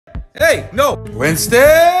Hey, no!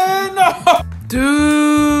 Winston, no!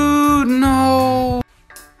 Dude, no!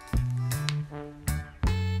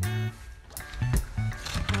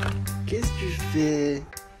 Qu'est-ce que tu fais?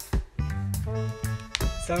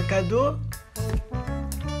 C'est un cadeau?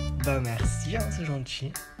 Bah merci, hein, c'est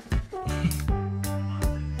gentil.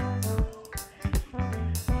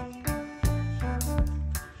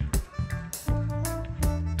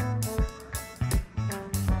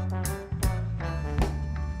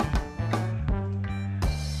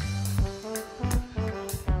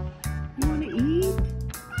 You wanna eat?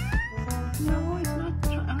 No, it's not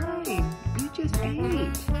time. You just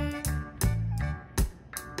ate.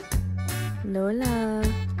 Lola,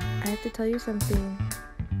 I have to tell you something.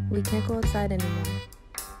 We can't go outside anymore.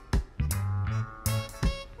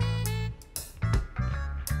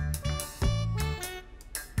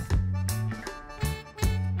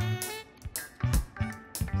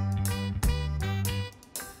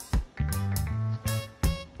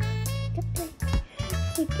 Take a break.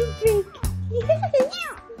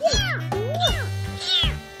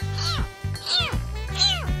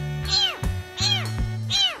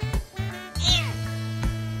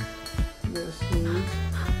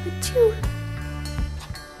 Achoo.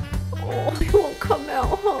 Oh, it won't come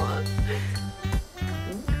out, huh?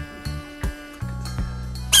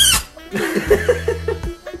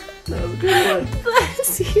 That was a good one.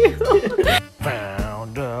 Bless you.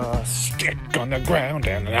 Found a stick on the ground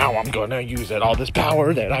and now I'm gonna use it. All this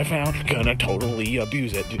power that I found, gonna totally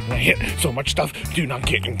abuse it. I hit so much stuff, do not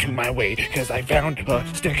get into my way, cause I found a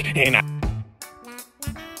stick and I...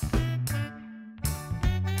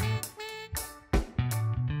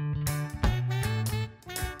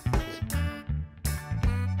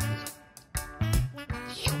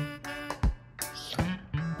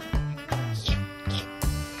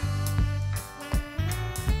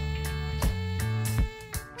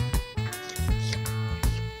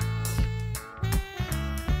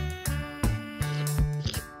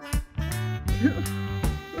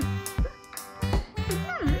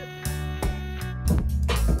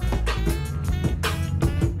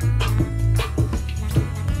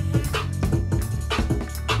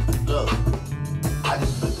 Look, I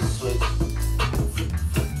just flipped the switch.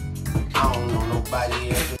 I don't know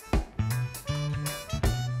nobody else.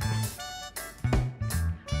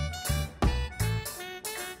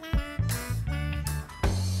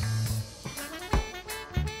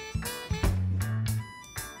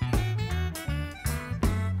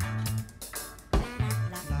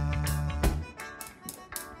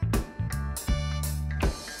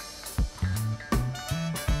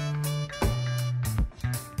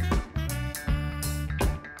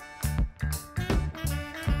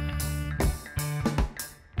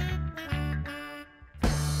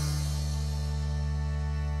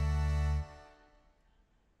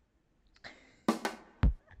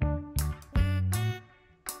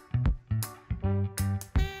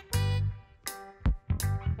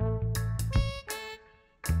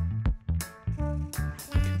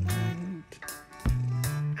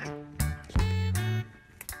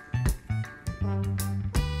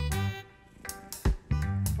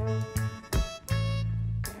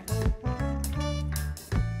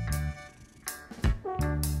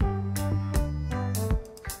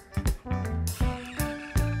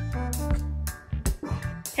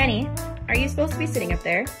 Penny, are you supposed to be sitting up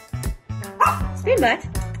there? Spoon butt,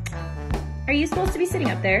 are you supposed to be sitting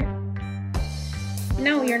up there?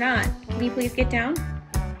 No, you're not. Can you please get down?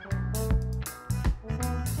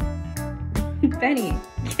 Penny,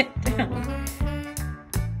 get down.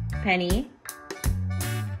 Penny?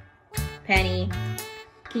 Penny,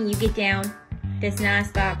 can you get down? That's not a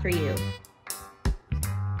spot for you.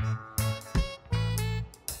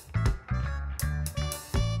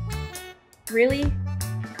 Really?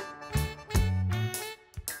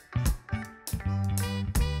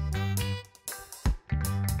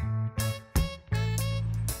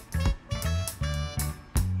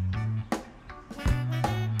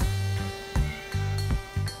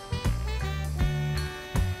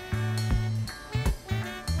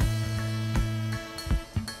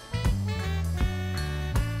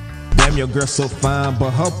 Damn, your girl so fine, but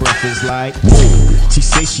her breath is like, whoa. She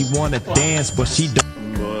say she wanna dance, but she don't.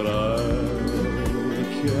 But I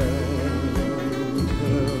can't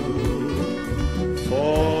help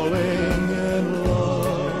falling in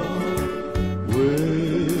love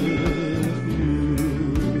with you.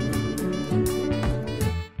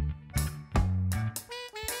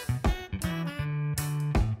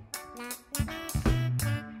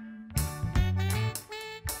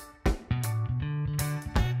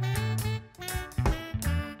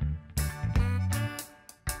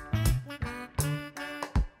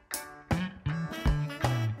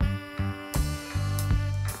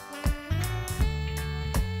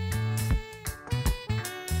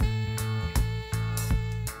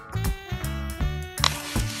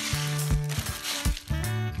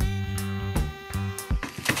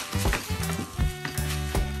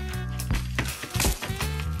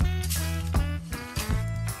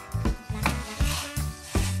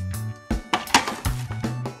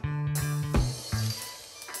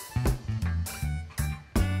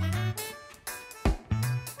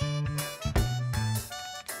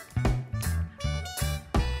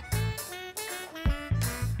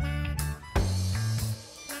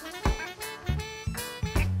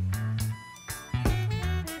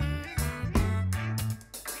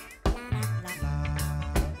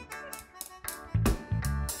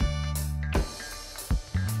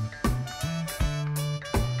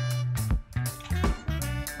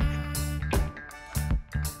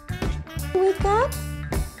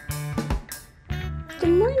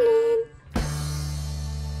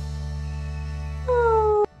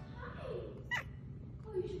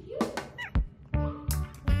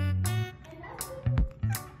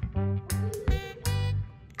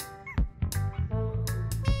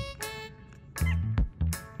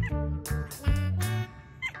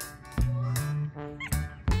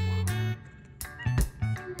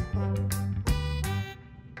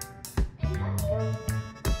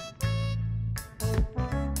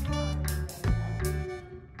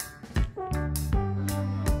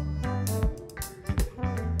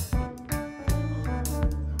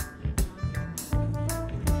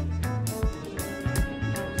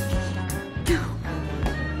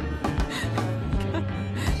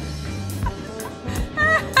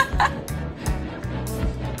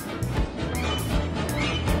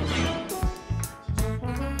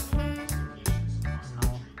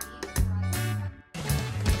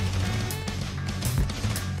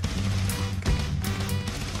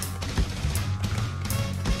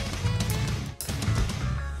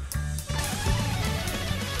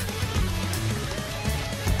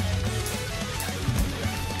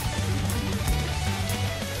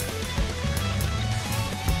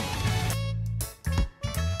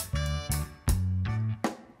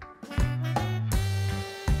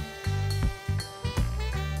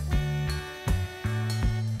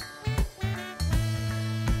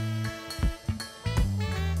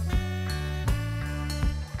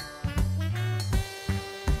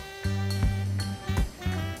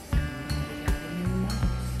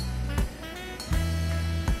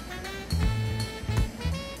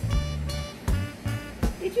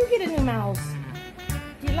 get a new mouse.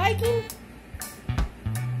 Do you like him?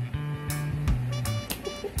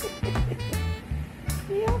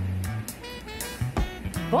 Yeah.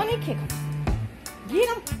 Bunny, kick him. Get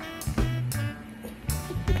him.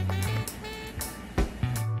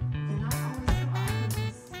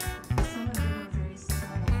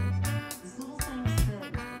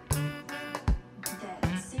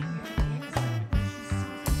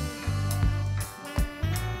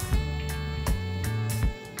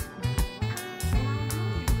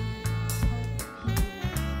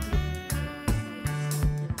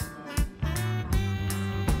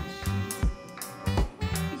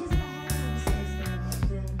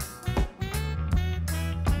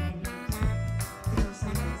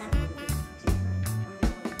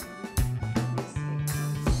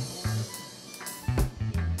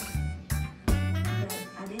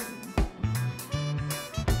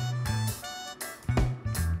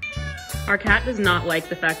 Our cat does not like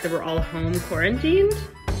the fact that we're all home quarantined.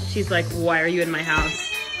 She's like, why are you in my house?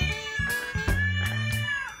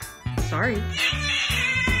 Sorry.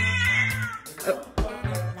 Oh.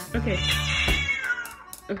 Okay.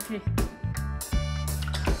 Okay.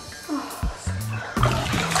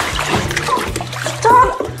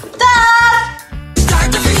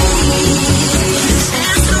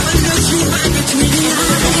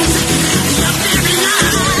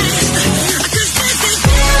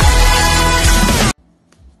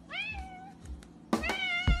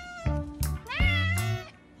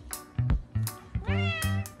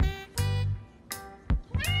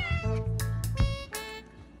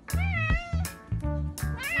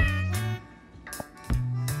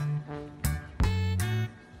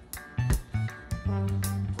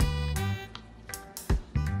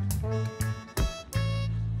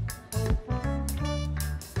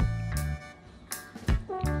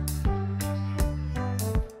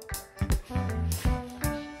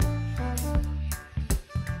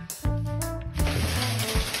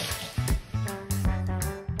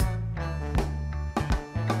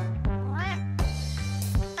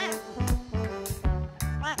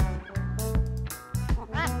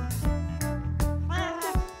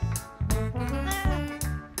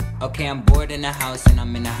 Okay, I'm bored in the house and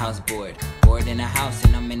I'm in the house bored. Bored in the house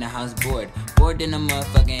and I'm in the house bored. Bored in the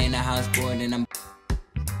motherfucker in the house bored and I'm...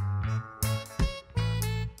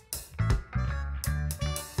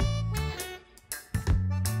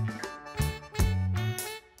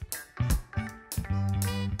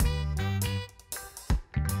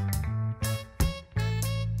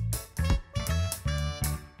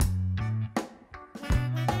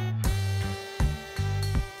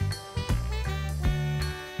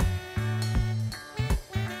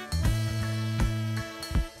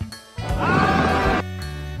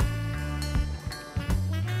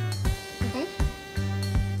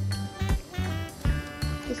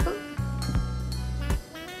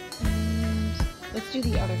 Let's do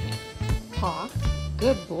the other hand. Paw.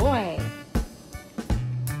 Good boy.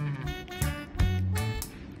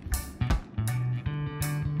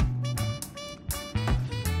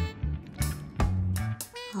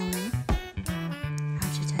 Holly,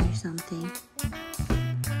 I should tell you something.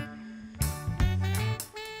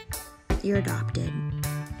 You're adopted.